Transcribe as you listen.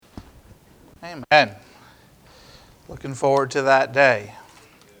Amen. Looking forward to that day.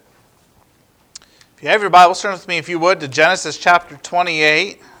 If you have your Bibles, turn with me, if you would, to Genesis chapter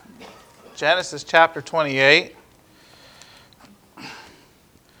 28. Genesis chapter 28.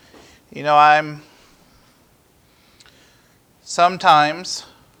 You know, I'm sometimes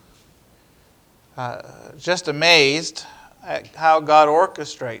just amazed at how God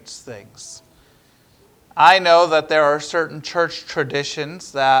orchestrates things. I know that there are certain church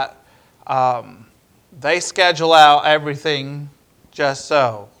traditions that they schedule out everything just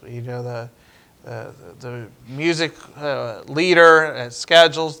so. You know, the music leader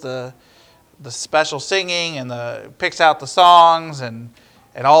schedules the special singing and picks out the songs and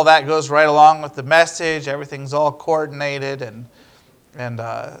all that goes right along with the message. Everything's all coordinated and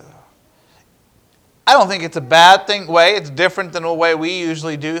I don't think it's a bad way. It's different than the way we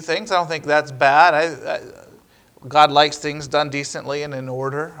usually do things. I don't think that's bad. God likes things done decently and in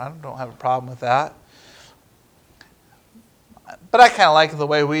order. I don't have a problem with that. But I kind of like the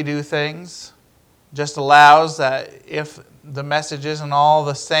way we do things. Just allows that if the message isn't all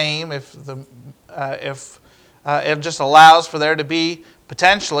the same, if it just allows for there to be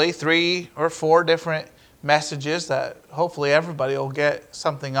potentially 3 or 4 different messages that hopefully everybody will get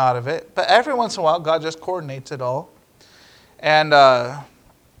something out of it. But every once in a while, God just coordinates it all. And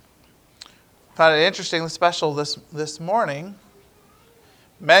found it interesting, the special this morning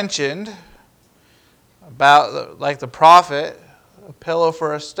mentioned about like the prophet, a pillow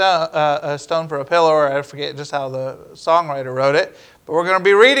for a stone for a pillow, or I forget just how the songwriter wrote it. But we're going to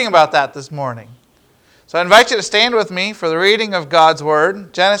be reading about that this morning. So I invite you to stand with me for the reading of God's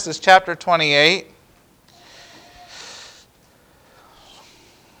Word, Genesis chapter 28.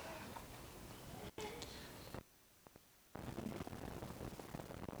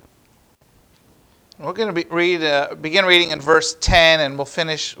 We're going to begin reading in verse 10, and we'll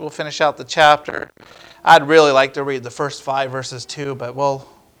finish out the chapter. I'd really like to read the first 5 verses too, but we'll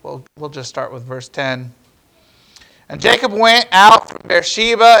just start with verse 10. And Jacob went out from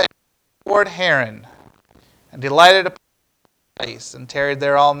Beersheba toward Haran, and delighted upon the place, and tarried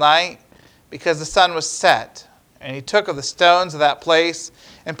there all night, because the sun was set. And he took of the stones of that place,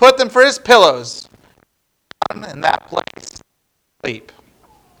 and put them for his pillows, in that place to sleep.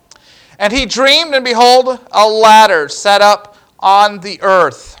 And he dreamed, and behold, a ladder set up on the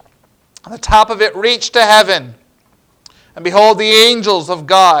earth. The top of it reached to heaven. And behold, the angels of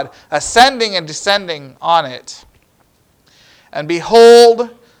God ascending and descending on it. And behold,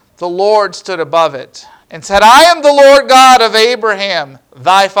 the Lord stood above it, and said, I am the Lord God of Abraham,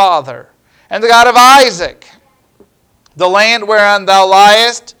 thy father, and the God of Isaac. The land whereon thou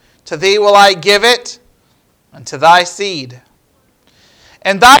liest, to thee will I give it, and to thy seed.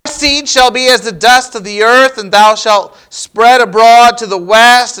 And thy seed shall be as the dust of the earth, and thou shalt spread abroad to the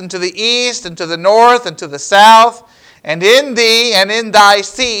west, and to the east, and to the north, and to the south. And in thee and in thy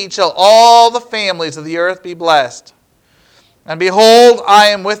seed shall all the families of the earth be blessed. And behold, I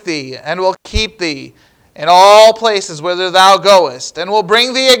am with thee, and will keep thee in all places whither thou goest, and will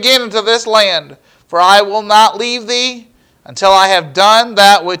bring thee again into this land. For I will not leave thee until I have done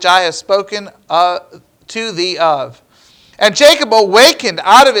that which I have spoken to thee of. And Jacob awakened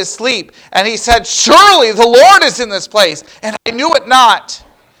out of his sleep, and he said, Surely the Lord is in this place, and I knew it not.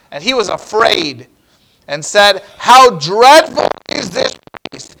 And he was afraid, and said, How dreadful is this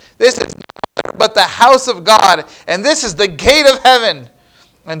place! This is nothing but the house of God, and this is the gate of heaven.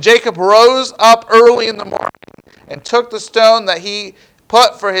 And Jacob rose up early in the morning, and took the stone that he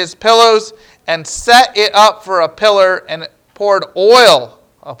put for his pillows, and set it up for a pillar, and poured oil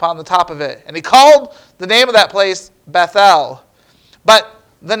upon the top of it. And he called the name of that place Bethel. But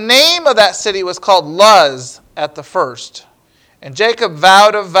the name of that city was called Luz at the first. And Jacob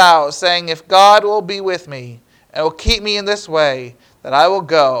vowed a vow, saying, If God will be with me, and will keep me in this way, that I will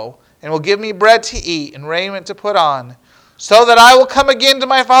go, and will give me bread to eat, and raiment to put on, so that I will come again to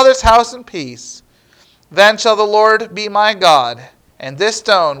my father's house in peace. Then shall the Lord be my God, and this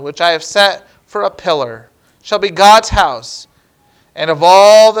stone which I have set for a pillar shall be God's house. And of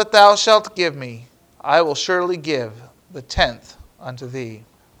all that thou shalt give me, I will surely give the 10th unto thee.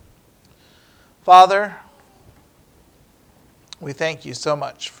 Father, we thank you so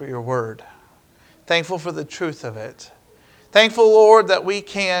much for your word. Thankful for the truth of it. Thankful, Lord, that we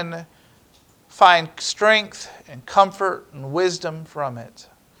can find strength and comfort and wisdom from it.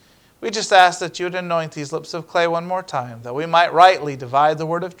 We just ask that you would anoint these lips of clay one more time, that we might rightly divide the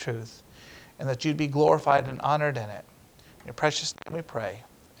word of truth, and that you'd be glorified and honored in it. In your precious name we pray.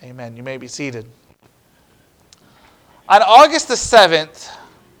 Amen. You may be seated. On August the 7th,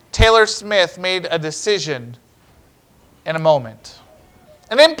 Taylor Smith made a decision in a moment.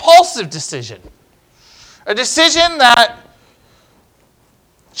 an impulsive decision. A decision that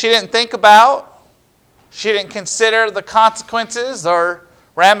she didn't think about. She didn't consider the consequences or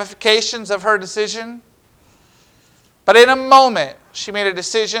ramifications of her decision. But in a moment, she made a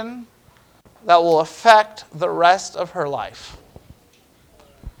decision that will affect the rest of her life.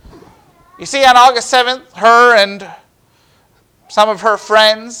 You see, on August 7th, her and some of her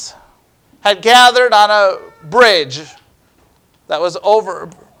friends had gathered on a bridge that was over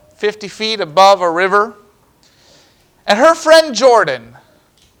 50 feet above a river. And her friend Jordan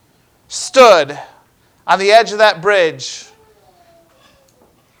stood on the edge of that bridge,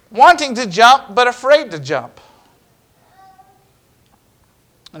 wanting to jump, but afraid to jump.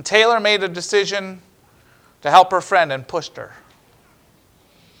 And Taylor made a decision to help her friend and pushed her.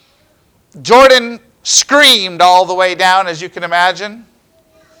 Jordan screamed all the way down, as you can imagine.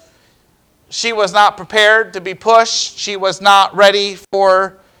 She was not prepared to be pushed. She was not ready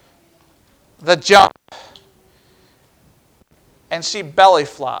for the jump. And she belly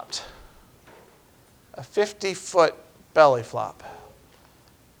flopped. A 50-foot belly flop.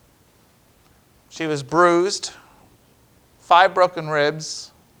 She was bruised, 5 broken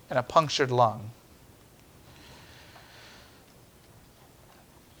ribs, and a punctured lung.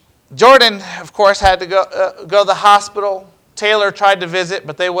 Jordan, of course, had to go to the hospital. Taylor tried to visit,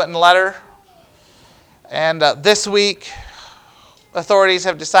 but they wouldn't let her. And this week, authorities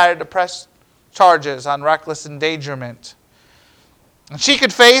have decided to press charges on reckless endangerment. And she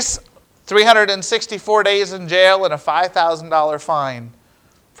could face 364 days in jail and a $5,000 fine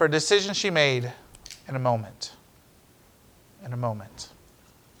for a decision she made in a moment. In a moment.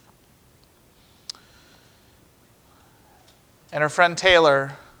 And her friend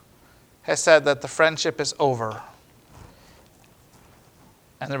Taylor has said that the friendship is over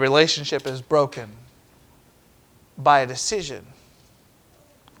and the relationship is broken by a decision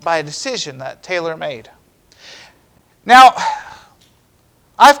that Taylor made. Now,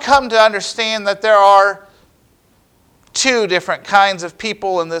 I've come to understand that there are 2 different kinds of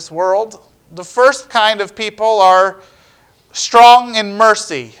people in this world. The first kind of people are strong in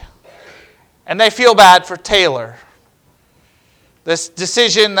mercy, and they feel bad for Taylor. This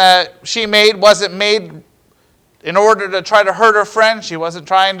decision that she made wasn't made in order to try to hurt her friend. She was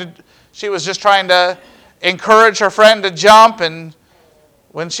just trying to encourage her friend to jump, and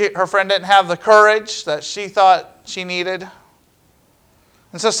when her friend didn't have the courage that she thought she needed.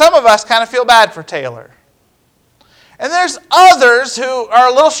 And so some of us kind of feel bad for Taylor. And there's others who are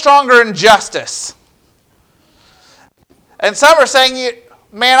a little stronger in justice. And some are saying,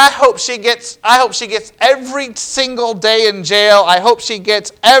 man, I hope she gets every single day in jail. I hope she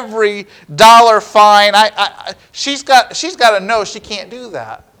gets every dollar fine. She's got to know she can't do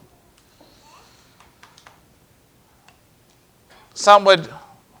that. Some of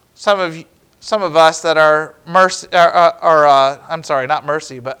us that are mercy, I'm sorry, not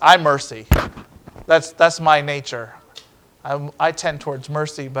mercy, but I'm mercy. That's my nature. I tend towards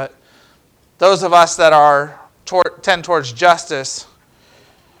mercy, but those of us that tend towards justice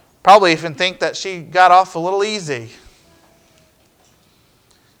probably even think that she got off a little easy.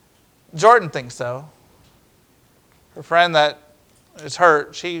 Jordan thinks so. Her friend that is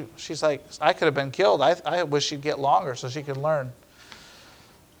hurt, she's like, I could have been killed. I wish she'd get longer so she could learn.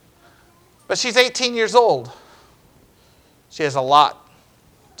 But she's 18 years old. She has a lot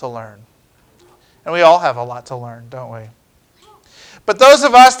to learn. And we all have a lot to learn, don't we? But those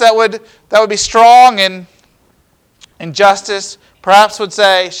of us that would be strong in justice perhaps would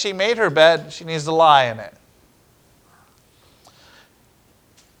say, she made her bed, she needs to lie in it.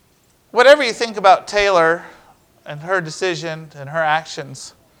 Whatever you think about Taylor and her decision and her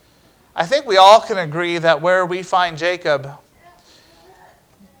actions, I think we all can agree that where we find Jacob's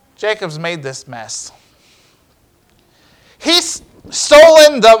made this mess. He's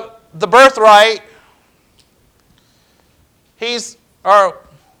stolen the birthright. You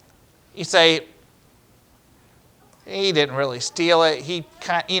say, he didn't really steal it. He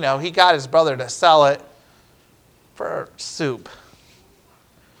got his brother to sell it for soup.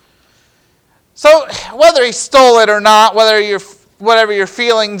 So whether he stole it or not, whatever your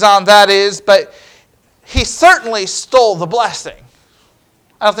feelings on that is, but he certainly stole the blessing.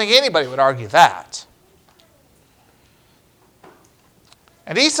 I don't think anybody would argue that.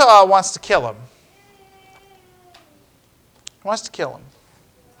 And Esau wants to kill him. He wants to kill him.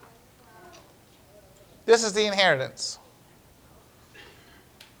 This is the inheritance.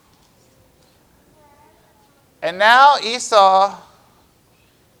 And now Esau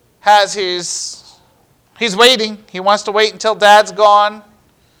he's waiting. He wants to wait until Dad's gone.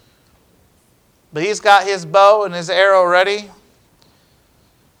 But he's got his bow and his arrow ready.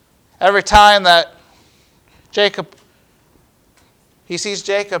 Every time that he sees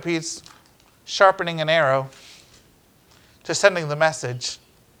Jacob, he's sharpening an arrow to sending the message.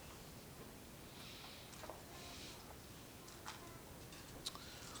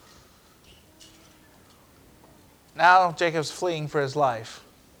 Now Jacob's fleeing for his life.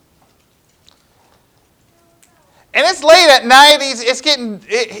 And it's late at night.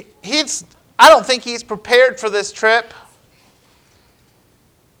 I don't think he's prepared for this trip.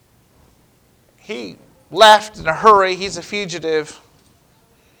 He left in a hurry. He's a fugitive.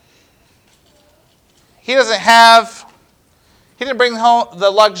 He didn't bring home the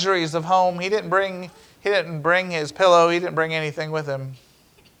luxuries of home. He didn't bring his pillow. He didn't bring anything with him.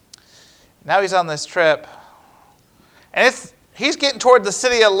 Now he's on this trip. And he's getting toward the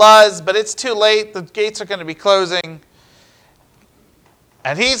city of Luz, but it's too late. The gates are going to be closing.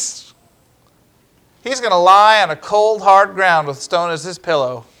 And he's going to lie on a cold, hard ground with stone as his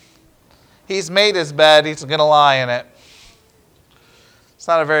pillow. He's made his bed. He's going to lie in it. It's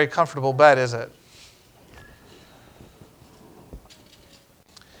not a very comfortable bed, is it?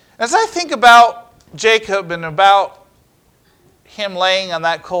 As I think about Jacob and about him laying on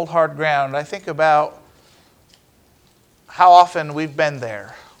that cold, hard ground, I think about how often we've been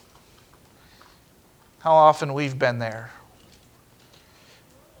there. How often we've been there.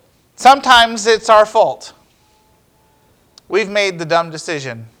 Sometimes it's our fault. We've made the dumb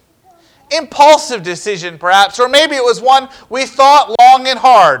decision. Impulsive decision, perhaps, or maybe it was one we thought long and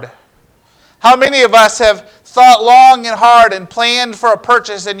hard. How many of us have thought long and hard and planned for a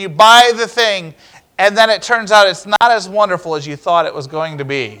purchase, and you buy the thing, and then it turns out it's not as wonderful as you thought it was going to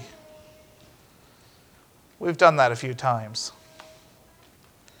be? We've done that a few times.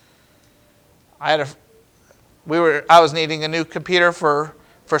 I was needing a new computer for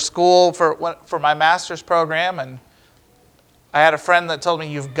school for my master's program, and I had a friend that told me,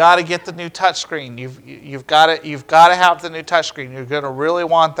 you've got to get the new touchscreen. You've got to have the new touchscreen. You're going to really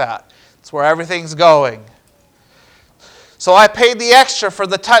want that. It's where everything's going. So I paid the extra for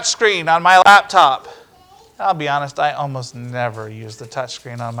the touchscreen on my laptop. I'll be honest, I almost never use the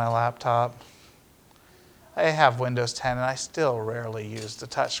touchscreen on my laptop. I have Windows 10 and I still rarely use the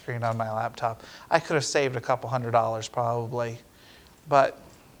touchscreen on my laptop. I could have saved a couple $100 probably. But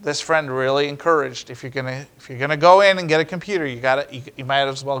this friend really encouraged, if you're gonna go in and get a computer, you might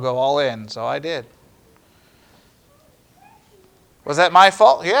as well go all in. So I did. Was that my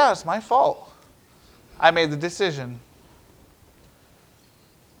fault? Yeah, it's my fault. I made the decision.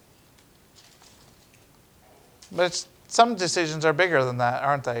 But some decisions are bigger than that,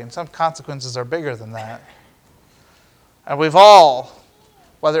 aren't they? And some consequences are bigger than that. And we've all,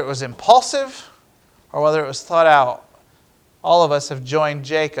 whether it was impulsive or whether it was thought out, all of us have joined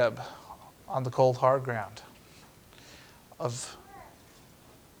Jacob on the cold, hard ground of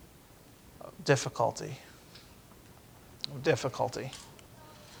difficulty.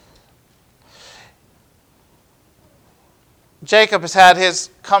 Jacob has had his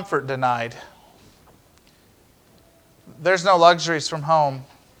comfort denied. There's no luxuries from home.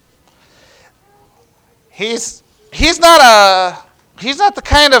 He's not the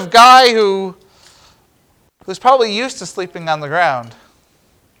kind of guy who's probably used to sleeping on the ground.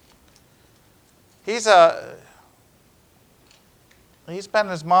 He's been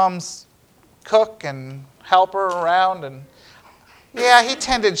his mom's cook and helper around, and yeah, he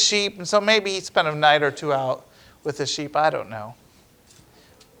tended sheep, and so maybe he spent a night or two out with his sheep. I don't know.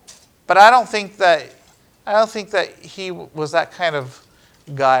 But I don't think that he was that kind of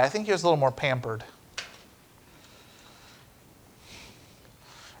guy. I think he was a little more pampered.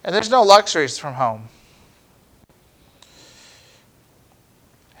 And there's no luxuries from home.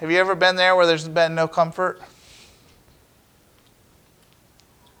 Have you ever been there where there's been no comfort?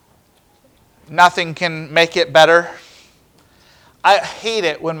 Nothing can make it better. I hate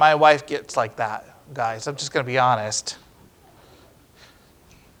it when my wife gets like that, guys. I'm just going to be honest.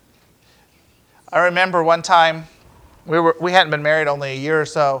 I remember one time, we hadn't been married only a year or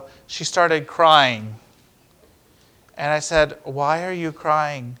so, she started crying. And I said, "Why are you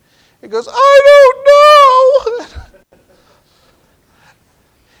crying?" It goes, "I don't know."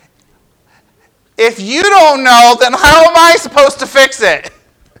 If you don't know, then how am I supposed to fix it?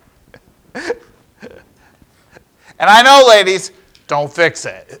 And I know, ladies, don't fix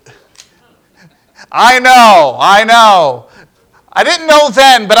it. I know. I didn't know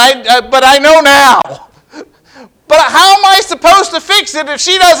then, but I know now. But how am I supposed to fix it if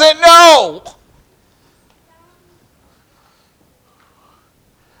she doesn't know?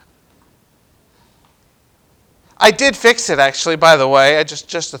 I did fix it, actually, by the way. I just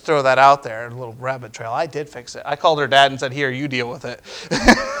to throw that out there, a little rabbit trail. I did fix it. I called her dad and said, here, you deal with it.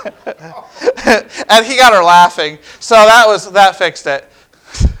 And he got her laughing. So that fixed it.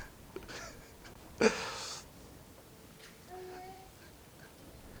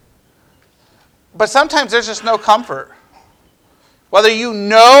 But sometimes there's just no comfort. Whether you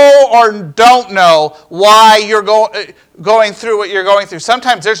know or don't know why you're going through what you're going through,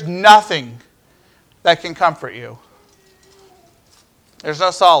 sometimes there's nothing that can comfort you. There's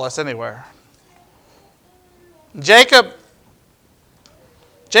no solace anywhere. Jacob's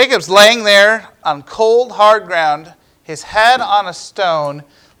laying there on cold, hard ground, his head on a stone,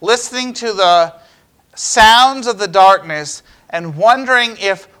 listening to the sounds of the darkness and wondering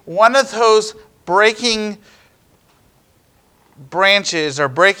if one of those breaking branches or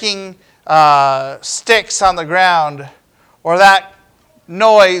breaking sticks on the ground, or that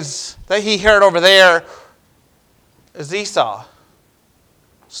noise that he heard over there, is Esau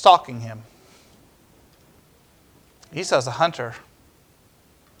stalking him. Esau's a hunter.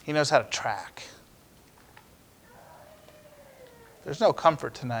 He knows how to track. There's no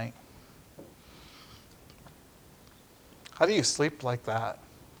comfort tonight. How do you sleep like that?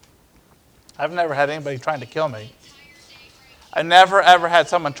 I've never had anybody trying to kill me. I never, ever had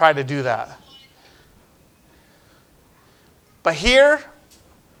someone try to do that. But here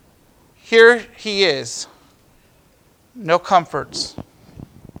he is. No comforts.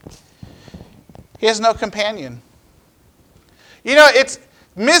 He has no companion. You know,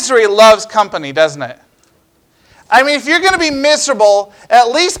 misery loves company, doesn't it? I mean, if you're going to be miserable, at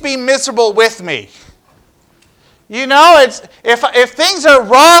least be miserable with me. You know, if things are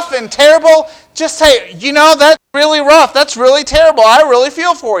rough and terrible, just say, you know, that's really rough. That's really terrible. I really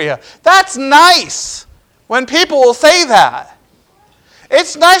feel for you. That's nice when people will say that.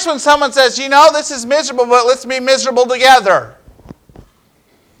 It's nice when someone says, you know, this is miserable, but let's be miserable together.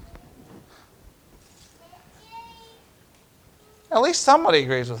 At least somebody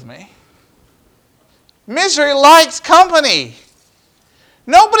agrees with me. Misery likes company.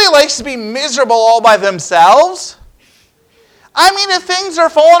 Nobody likes to be miserable all by themselves. I mean, if things are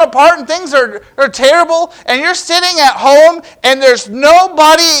falling apart and things are terrible and you're sitting at home and there's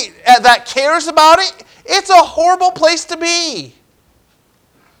nobody that cares about it, it's a horrible place to be.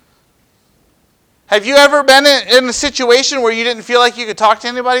 Have you ever been in a situation where you didn't feel like you could talk to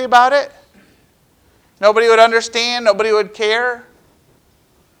anybody about it? Nobody would understand, nobody would care?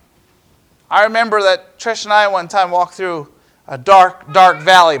 I remember that Trish and I one time walked through a dark, dark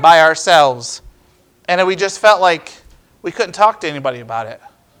valley by ourselves, and we just felt like we couldn't talk to anybody about it.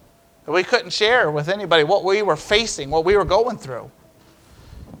 We couldn't share with anybody what we were facing, what we were going through.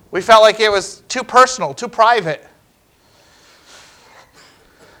 We felt like it was too personal, too private.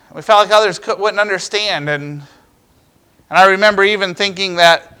 We felt like others wouldn't understand. And I remember even thinking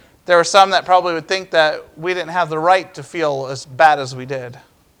that there were some that probably would think that we didn't have the right to feel as bad as we did.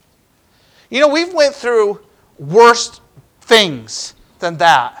 You know, we've went through worse things than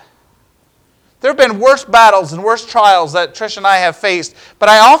that. There have been worse battles and worse trials that Trish and I have faced, but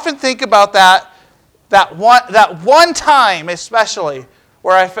I often think about that one time especially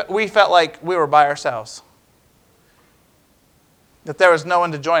where we felt like we were by ourselves, that there was no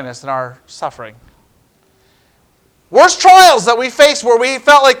one to join us in our suffering. Worse trials that we faced where we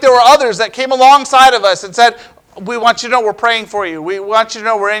felt like there were others that came alongside of us and said, we want you to know we're praying for you. We want you to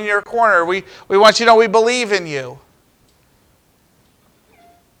know we're in your corner. We want you to know we believe in you.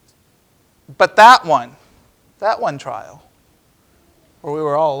 But that one trial, where we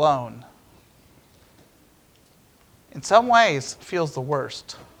were all alone, in some ways feels the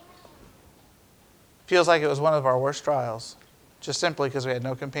worst. Feels like it was one of our worst trials, just simply because we had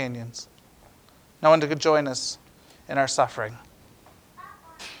no companions. No one to join us in our suffering.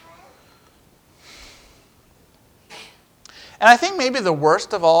 And I think maybe the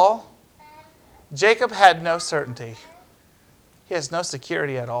worst of all, Jacob had no certainty. He has no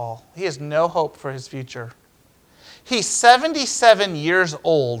security at all. He has no hope for his future. He's 77 years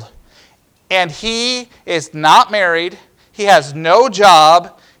old, and he is not married. He has no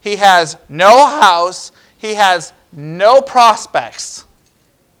job. He has no house. He has no prospects.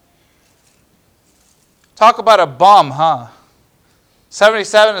 Talk about a bum, huh?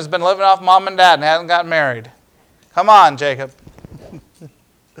 77 has been living off mom and dad and hasn't gotten married. Come on, Jacob.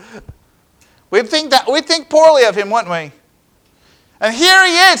 We'd think poorly of him, wouldn't we? And here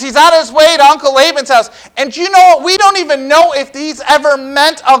he is. He's on his way to Uncle Laban's house. And you know what? We don't even know if he's ever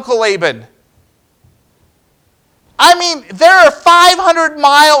met Uncle Laban. I mean, they're 500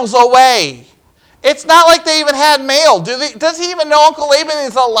 miles away. It's not like they even had mail. Does he even know Uncle Laban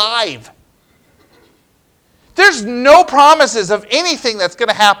is alive? There's no promises of anything that's going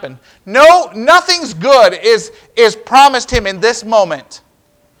to happen. No, nothing's good is promised him in this moment.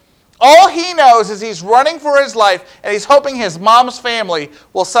 All he knows is he's running for his life, and he's hoping his mom's family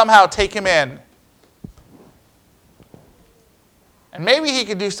will somehow take him in. And maybe he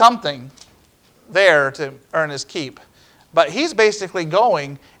could do something there to earn his keep. But he's basically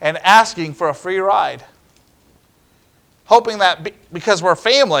going and asking for a free ride. Hoping that because we're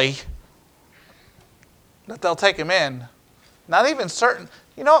family, that they'll take him in. Not even certain.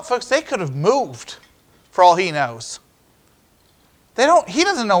 You know what, folks? They could have moved for all he knows. He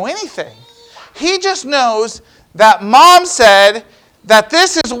doesn't know anything. He just knows that mom said that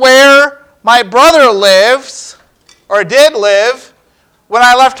this is where my brother lives, or did live, when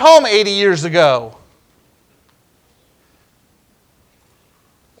I left home 80 years ago.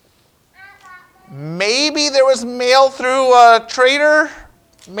 Maybe there was mail through a trader.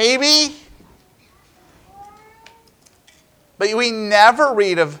 Maybe. But we never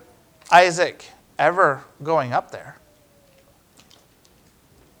read of Isaac ever going up there.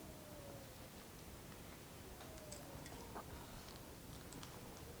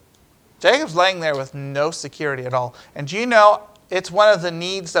 Jacob's laying there with no security at all. And do you know, it's one of the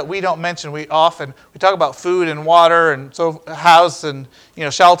needs that we don't mention. We talk about food and water and house and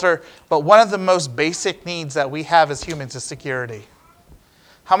shelter, but one of the most basic needs that we have as humans is security.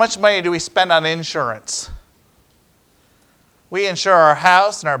 How much money do we spend on insurance? We insure our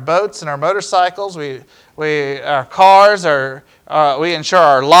house and our boats and our motorcycles. Our cars. We insure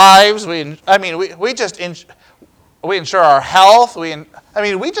our lives. We just insure our health.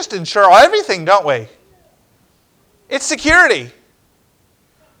 We just insure everything, don't we? It's security.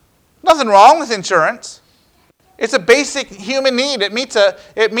 Nothing wrong with insurance. It's a basic human need. It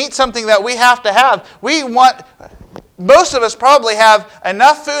meets something that we have to have. Most of us probably have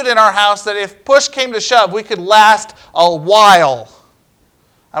enough food in our house that if push came to shove, we could last a while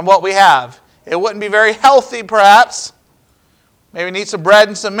on what we have. It wouldn't be very healthy, perhaps. Maybe need some bread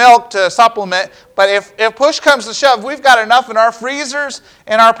and some milk to supplement. But if push comes to shove, we've got enough in our freezers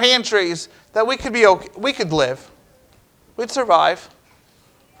and our pantries that we could be okay. We could live. We'd survive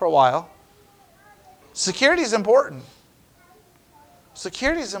for a while. Security is important.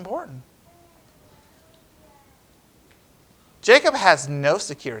 Security is important. Jacob has no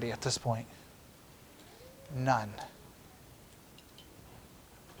security at this point. None.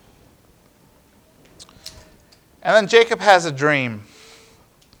 And then Jacob has a dream.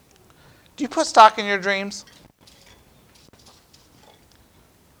 Do you put stock in your dreams?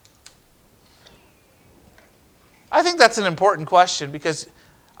 I think that's an important question because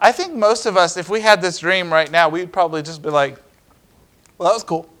I think most of us, if we had this dream right now, we'd probably just be like, well, that was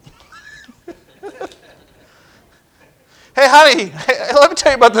cool. Hey, honey, let me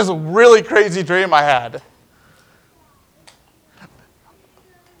tell you about this really crazy dream I had.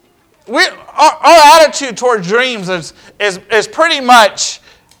 Our attitude toward dreams is pretty much,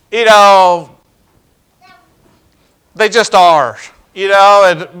 they just are.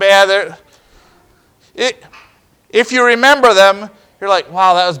 And man, if you remember them, you're like,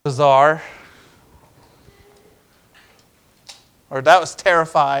 wow, that was bizarre. Or that was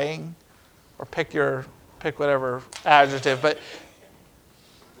terrifying. Or pick whatever adjective. But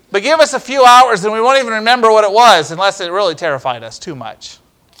give us a few hours and we won't even remember what it was unless it really terrified us too much.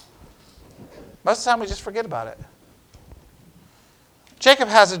 Most of the time we just forget about it. Jacob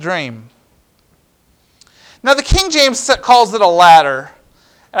has a dream. Now the King James calls it a ladder.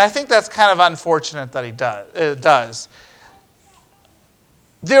 And I think that's kind of unfortunate that it does.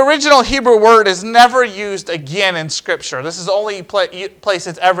 The original Hebrew word is never used again in Scripture. This is the only place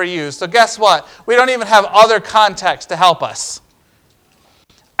it's ever used. So guess what? We don't even have other context to help us.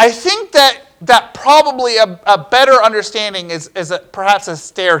 I think that probably a better understanding is perhaps a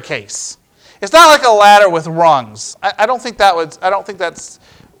staircase. It's not like a ladder with rungs. I don't think that's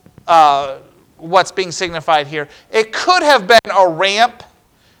what's being signified here. It could have been a ramp.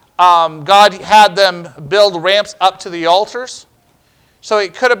 God had them build ramps up to the altars. So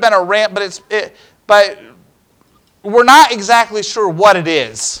it could have been a ramp, but we're not exactly sure what it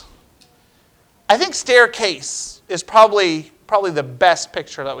is. I think staircase is probably the best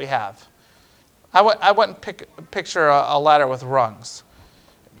picture that we have. I wouldn't picture a ladder with rungs.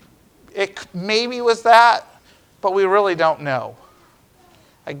 It maybe was that, but we really don't know.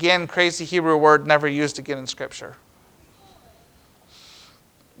 Again, crazy Hebrew word never used again in Scripture.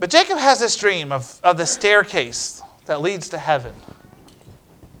 But Jacob has this dream of the staircase that leads to heaven.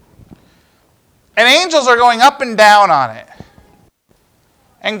 And angels are going up and down on it.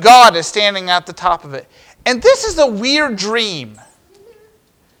 And God is standing at the top of it. And this is a weird dream.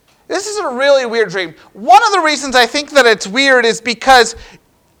 This is a really weird dream. One of the reasons I think that it's weird is because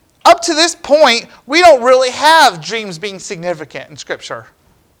up to this point, we don't really have dreams being significant in Scripture.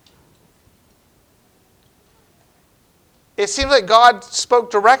 It seems like God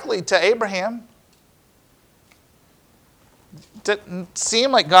spoke directly to Abraham. Didn't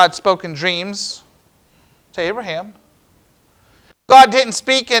seem like God spoke in dreams to Abraham. God didn't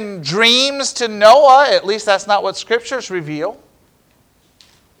speak in dreams to Noah. At least that's not what Scriptures reveal.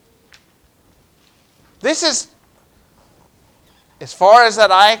 This is, as far as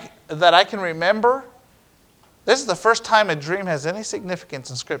that I can remember, this is the first time a dream has any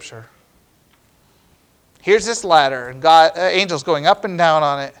significance in Scripture. Here's this ladder, and angels going up and down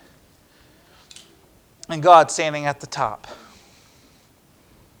on it, and God standing at the top.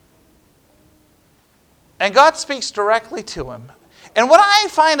 And God speaks directly to him. And what I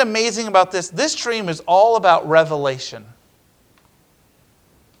find amazing about this dream is all about revelation.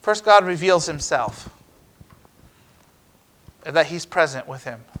 First, God reveals himself, that he's present with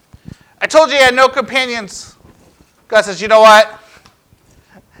him. I told you he had no companions. God says, you know what?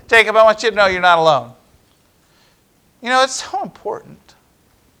 Jacob, I want you to know you're not alone. You know, it's so important.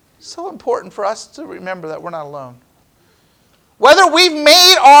 So important for us to remember that we're not alone. Whether we've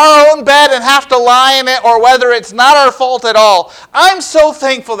made our own bed and have to lie in it, or whether it's not our fault at all, I'm so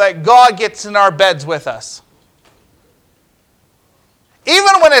thankful that God gets in our beds with us.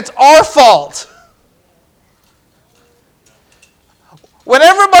 Even when it's our fault. When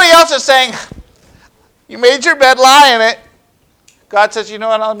everybody else is saying, you made your bed, lie in it, God says, you know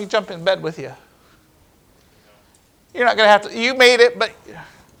what, let me jump in bed with you. You're not going to have to, you made it, but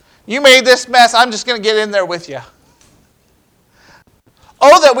you made this mess, I'm just going to get in there with you.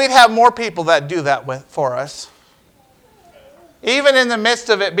 Oh, that we'd have more people that do that for us. Even in the midst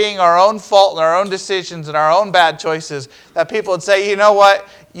of it being our own fault and our own decisions and our own bad choices, that people would say, you know what,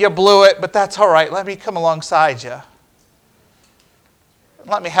 you blew it, but that's all right, let me come alongside you.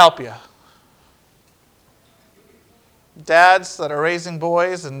 Let me help you. Dads that are raising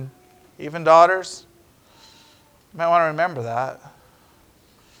boys and even daughters, you might want to remember that.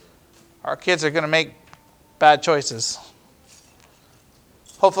 Our kids are going to make bad choices.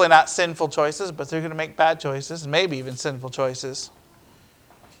 Hopefully not sinful choices, but they're going to make bad choices, maybe even sinful choices.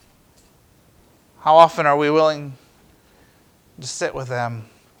 How often are we willing to sit with them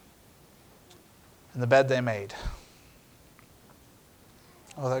in the bed they made?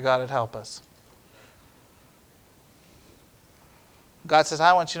 Oh, that God would help us. God says,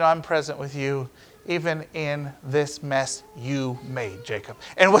 I want you to know I'm present with you even in this mess you made, Jacob.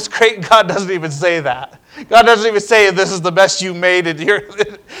 And what's great, God doesn't even say that. God doesn't even say this is the best you made.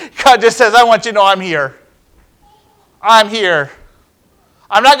 God just says, I want you to know I'm here. I'm here.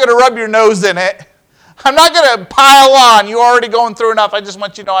 I'm not going to rub your nose in it. I'm not going to pile on. You're already going through enough. I just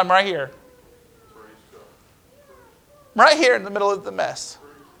want you to know I'm right here. I'm right here in the middle of the mess.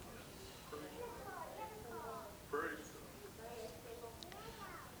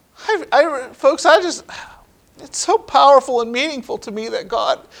 Folks, it's so powerful and meaningful to me that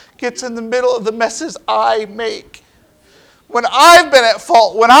God gets in the middle of the messes I make. When I've been at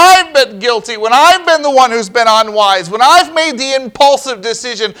fault, when I've been guilty, when I've been the one who's been unwise, when I've made the impulsive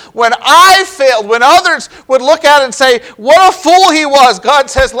decision, when I failed, when others would look at it and say, what a fool he was,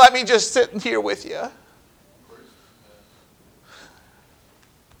 God says, let me just sit here with you.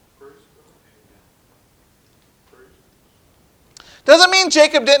 Doesn't mean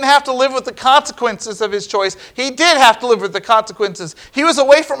Jacob didn't have to live with the consequences of his choice. He did have to live with the consequences. He was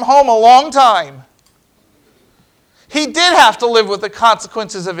away from home a long time. He did have to live with the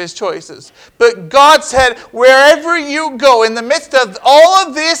consequences of his choices. But God said, wherever you go, in the midst of all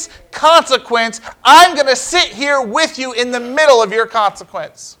of this consequence, I'm going to sit here with you in the middle of your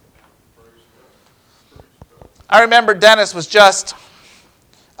consequence. I remember Dennis was just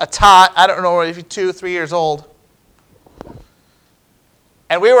a tot, I don't know if he's 2, 3 years old.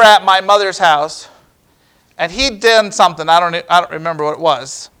 And we were at my mother's house, and he'd done something. I don't remember what it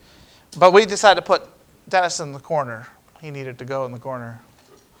was. But we decided to put Dennis in the corner. He needed to go in the corner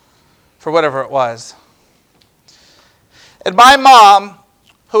for whatever it was. And my mom,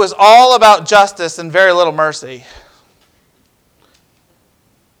 who is all about justice and very little mercy,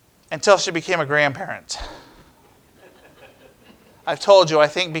 until she became a grandparent. I've told you, I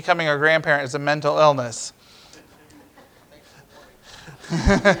think becoming a grandparent is a mental illness.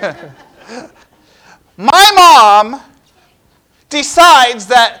 My mom decides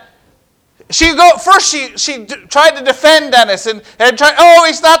that she tried to defend Dennis and tried, oh,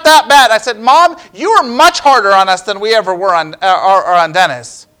 he's not that bad. I said, Mom, you are much harder on us than we ever were on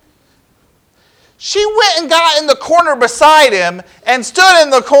Dennis. She went and got in the corner beside him and stood in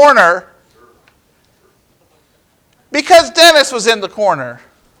the corner because Dennis was in the corner.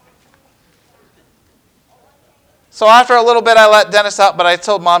 So after a little bit, I let Dennis out, but I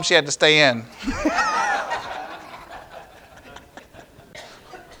told Mom she had to stay in.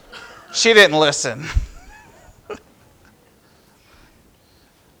 She didn't listen.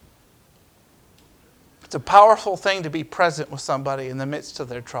 It's a powerful thing to be present with somebody in the midst of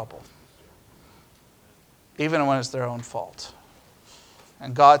their trouble, even when it's their own fault.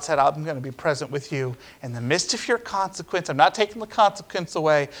 And God said, I'm going to be present with you in the midst of your consequence. I'm not taking the consequence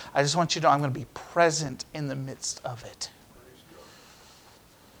away. I just want you to know I'm going to be present in the midst of it.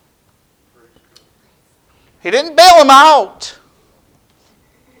 He didn't bail him out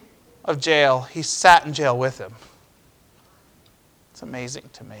of jail. He sat in jail with him. It's amazing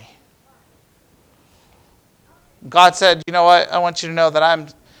to me. God said, you know what? I want you to know that I'm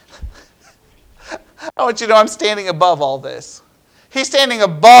standing above all this. He's standing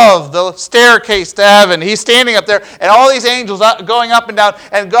above the staircase to heaven. He's standing up there, and all these angels going up and down.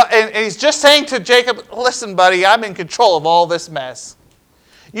 And he's just saying to Jacob, listen, buddy, I'm in control of all this mess.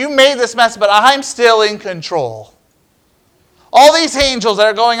 You made this mess, but I'm still in control. All these angels that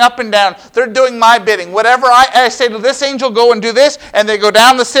are going up and down, they're doing my bidding. Whatever I say to this angel, go and do this, and they go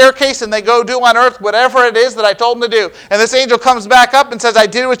down the staircase and they go do on earth whatever it is that I told them to do. And this angel comes back up and says, I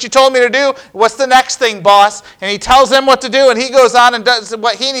did what you told me to do. What's the next thing, boss? And he tells them what to do, and he goes on and does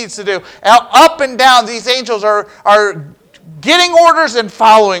what he needs to do. Up and down, these angels are getting orders and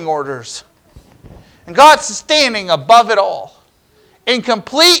following orders. And God's standing above it all, in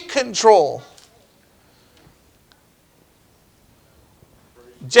complete control.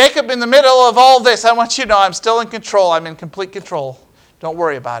 Jacob, in the middle of all this, I want you to know I'm still in control. I'm in complete control. Don't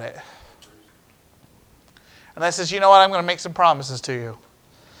worry about it. And I says, you know what? I'm going to make some promises to you.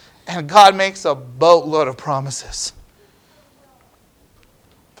 And God makes a boatload of promises.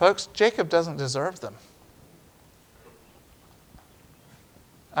 Folks, Jacob doesn't deserve them.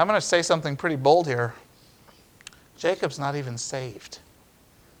 I'm going to say something pretty bold here. Jacob's not even saved.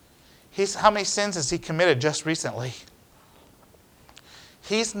 How many sins has he committed just recently?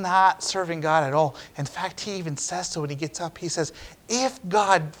 He's not serving God at all. In fact, he even says so when he gets up. He says, if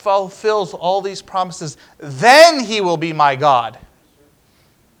God fulfills all these promises, then he will be my God.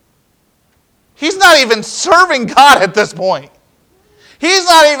 He's not even serving God at this point. He's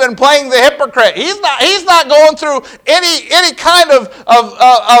not even playing the hypocrite. He's not going through any kind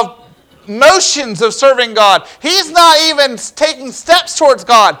of motions of serving God. He's not even taking steps towards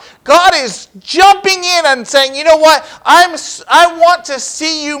God. God is jumping in and saying, you know what? I want to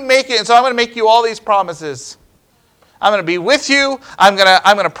see you make it, and so I'm going to make you all these promises. I'm going to be with you. I'm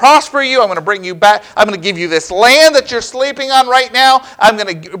going to prosper you. I'm going to bring you back. I'm going to give you this land that you're sleeping on right now. I'm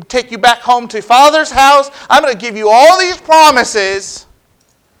going to take you back home to Father's house. I'm going to give you all these promises.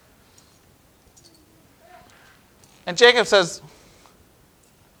 And Jacob says,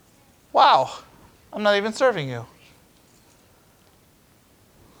 wow, I'm not even serving you.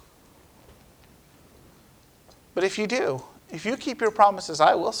 But if you do, if you keep your promises,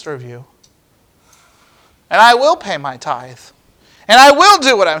 I will serve you. And I will pay my tithe. And I will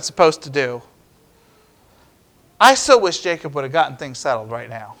do what I'm supposed to do. I so wish Jacob would have gotten things settled right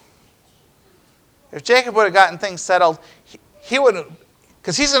now. If Jacob would have gotten things settled, he wouldn't,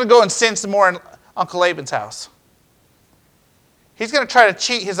 because he's going to go and sin some more in Uncle Laban's house. He's going to try to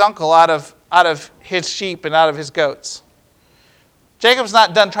cheat his uncle out of his sheep and out of his goats. Jacob's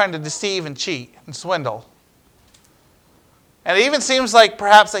not done trying to deceive and cheat and swindle. And it even seems like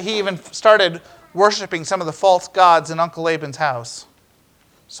perhaps that he even started worshiping some of the false gods in Uncle Laban's house.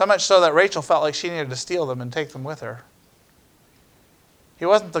 So much so that Rachel felt like she needed to steal them and take them with her. He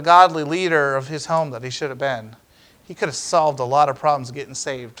wasn't the godly leader of his home that he should have been. He could have solved a lot of problems getting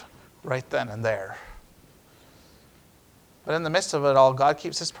saved right then and there. But in the midst of it all, God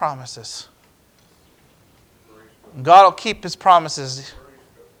keeps his promises. God will keep his promises.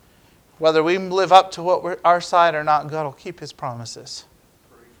 Whether we live up to what our side or not, God will keep his promises.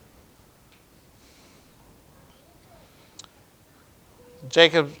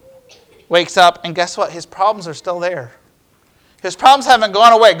 Jacob wakes up, and guess what? His problems are still there. His problems haven't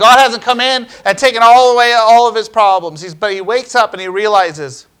gone away. God hasn't come in and taken away all of his problems. But he wakes up and he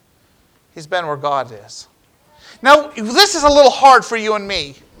realizes he's been where God is. Now, this is a little hard for you and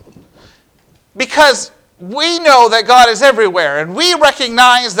me because we know that God is everywhere and we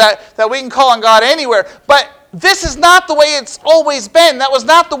recognize that we can call on God anywhere. But this is not the way it's always been. That was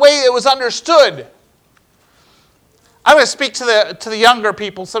not the way it was understood. I'm going to speak to the younger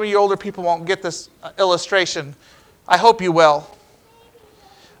people. Some of you older people won't get this illustration. I hope you will.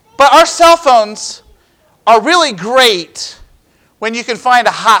 But our cell phones are really great when you can find a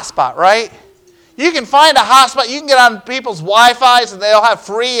hotspot, right? You can find a hotspot. You can get on people's Wi-Fi's and they'll have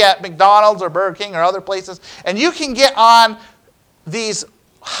free at McDonald's or Burger King or other places. And you can get on these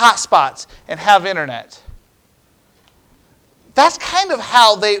hotspots and have internet. That's kind of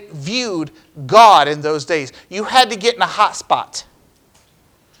how they viewed God in those days. You had to get in a hotspot.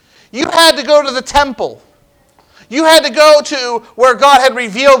 You had to go to the temple. You had to go to where God had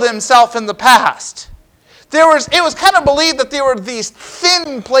revealed himself in the past. It was kind of believed that there were these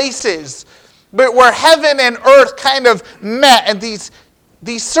thin places where heaven and earth kind of met, and these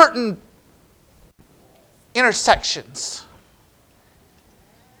certain intersections.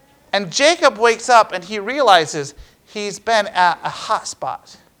 And Jacob wakes up and he realizes he's been at a hot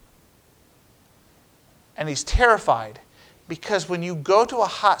spot. And he's terrified because when you go to a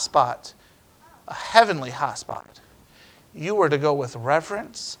hot spot, a heavenly hot spot, you were to go with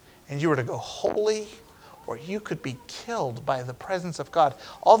reverence and you were to go holy, or you could be killed by the presence of God.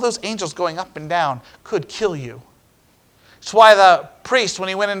 All those angels going up and down could kill you. That's why the priest, when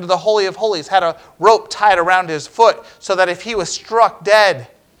he went into the Holy of Holies, had a rope tied around his foot so that if he was struck dead,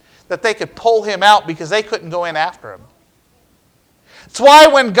 that they could pull him out because they couldn't go in after him. It's why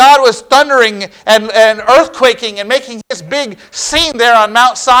when God was thundering and earthquaking and making his big scene there on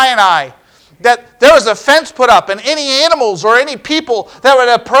Mount Sinai, that there was a fence put up, and any animals or any people that would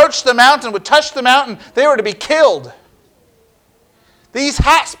approach the mountain, would touch the mountain, they were to be killed. These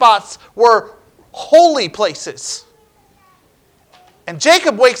hot spots were holy places. And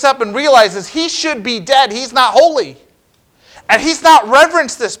Jacob wakes up and realizes he should be dead. He's not holy. And he's not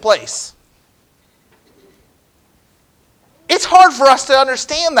reverenced this place. It's hard for us to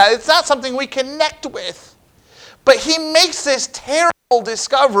understand that. It's not something we connect with. But he makes this terrible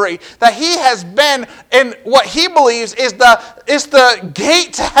discovery that he has been in what he believes is the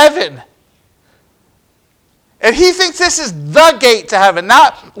gate to heaven. And he thinks this is the gate to heaven,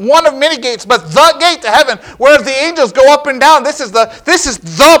 not one of many gates, but the gate to heaven, where the angels go up and down. This is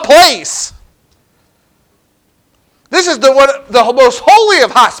the place. This is the most holy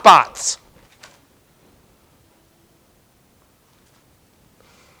of hot spots.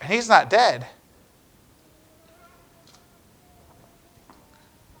 And he's not dead.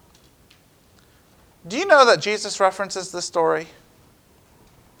 Do you know that Jesus references this story?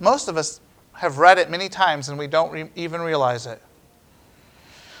 Most of us have read it many times and we don't even realize it.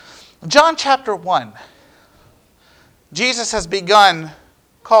 John chapter 1. Jesus has begun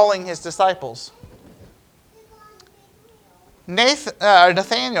calling his disciples.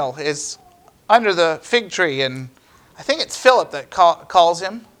 Nathanael is under the fig tree, and I think it's Philip that calls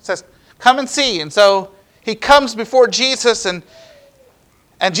him. Says, "Come and see." And so he comes before Jesus, and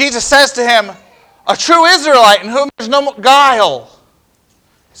Jesus says to him, "A true Israelite in whom there's no guile."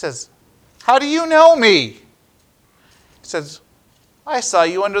 He says, "How do you know me?" He says, "I saw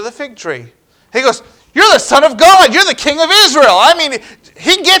you under the fig tree." He goes, "You're the Son of God. You're the King of Israel." I mean,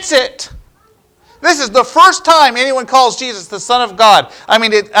 he gets it. This is the first time anyone calls Jesus the Son of God. I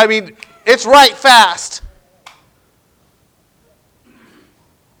mean, it's right fast.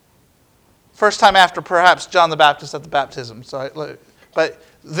 First time after perhaps John the Baptist at the baptism. But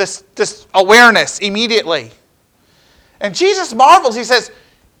this awareness immediately. And Jesus marvels. He says,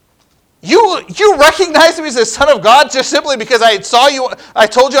 You recognize him as the Son of God just simply because I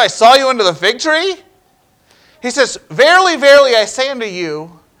told you I saw you under the fig tree? He says, "Verily, verily, I say unto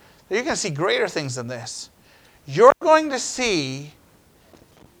you, that you're going to see greater things than this. You're going to see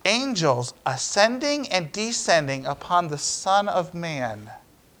angels ascending and descending upon the Son of Man."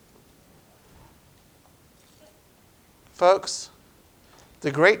 Folks,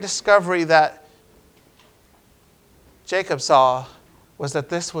 the great discovery that Jacob saw was that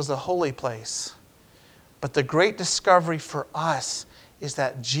this was a holy place. But the great discovery for us is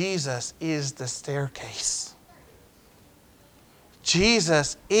that Jesus is the staircase.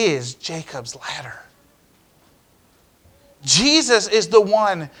 Jesus is Jacob's ladder. Jesus is the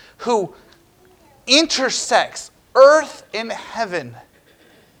one who intersects earth and heaven.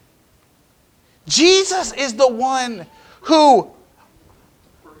 Jesus is the one who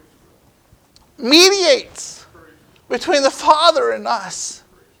mediates between the Father and us.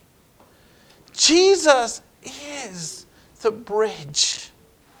 Jesus is the bridge.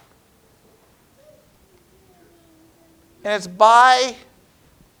 And it's by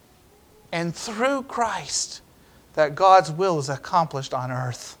and through Christ that God's will is accomplished on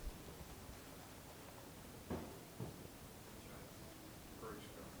earth.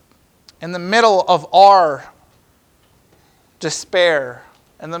 In the middle of our despair,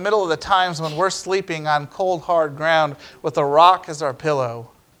 in the middle of the times when we're sleeping on cold, hard ground with a rock as our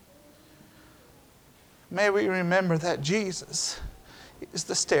pillow, may we remember that Jesus is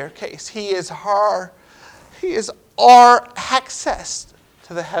the staircase. He is our access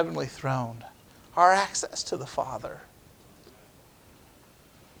to the heavenly throne, our access to the Father.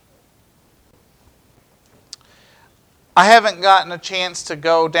 I haven't gotten a chance to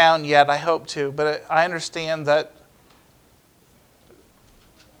go down yet. I hope to, but I understand that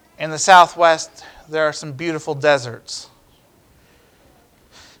in the Southwest there are some beautiful deserts.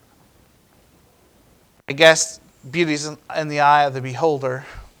 I guess beauty's in the eye of the beholder,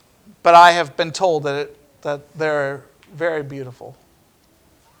 but I have been told that they're very beautiful.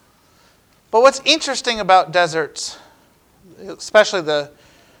 But what's interesting about deserts, especially the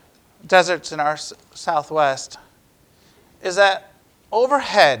deserts in our Southwest, is that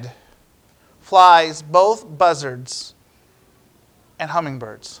overhead flies both buzzards and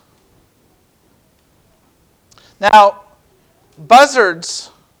hummingbirds. Now, buzzards,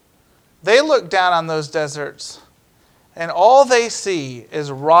 they look down on those deserts, and all they see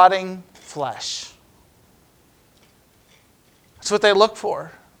is rotting flesh. That's what they look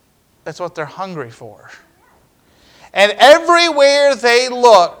for. That's what they're hungry for. And everywhere they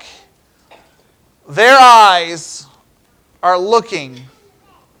look, their eyes are looking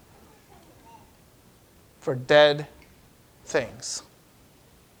for dead things.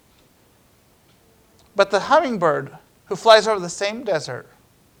 But the hummingbird who flies over the same desert,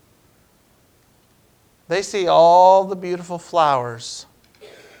 they see all the beautiful flowers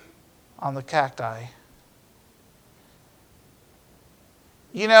on the cacti.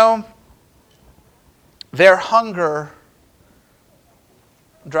 You know, their hunger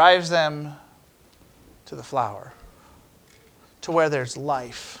drives them to the flower, to where there's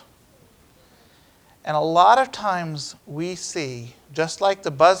life. And a lot of times we see, just like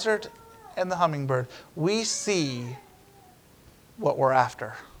the buzzard and the hummingbird, we see what we're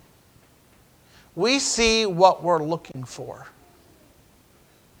after. We see what we're looking for.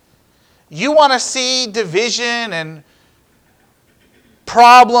 You want to see division and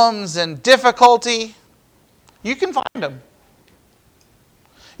problems and difficulty? You can find them.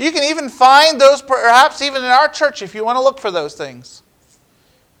 You can even find those, perhaps even in our church, if you want to look for those things.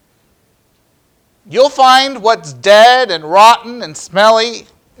 You'll find what's dead and rotten and smelly,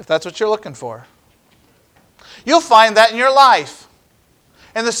 if that's what you're looking for. You'll find that in your life,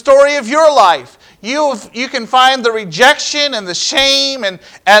 in the story of your life. You can find the rejection and the shame and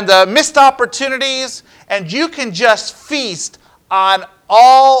the missed opportunities, and you can just feast on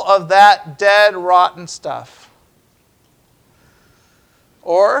all of that dead, rotten stuff.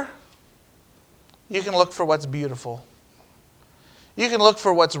 Or you can look for what's beautiful. You can look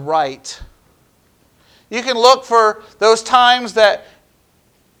for what's right. You can look for those times that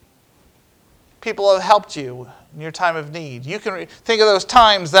people have helped you in your time of need. You can think of those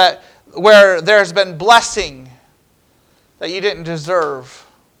times where there's been blessing that you didn't deserve,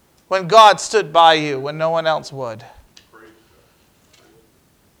 when God stood by you when no one else would.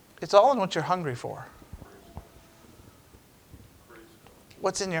 It's all in what you're hungry for.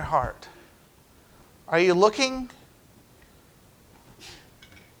 What's in your heart? Are you looking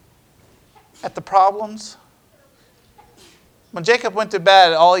at the problems? When Jacob went to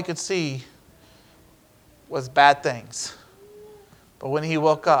bed, all he could see was bad things. But when he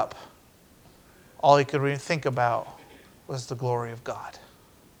woke up, all he could really think about was the glory of God.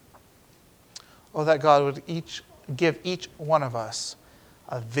 Oh, that God would give each one of us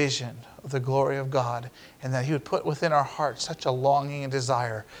a vision of the glory of God, and that He would put within our hearts such a longing and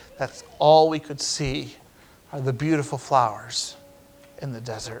desire that all we could see are the beautiful flowers in the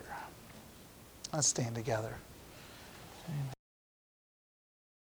desert. Let's stand together. Amen.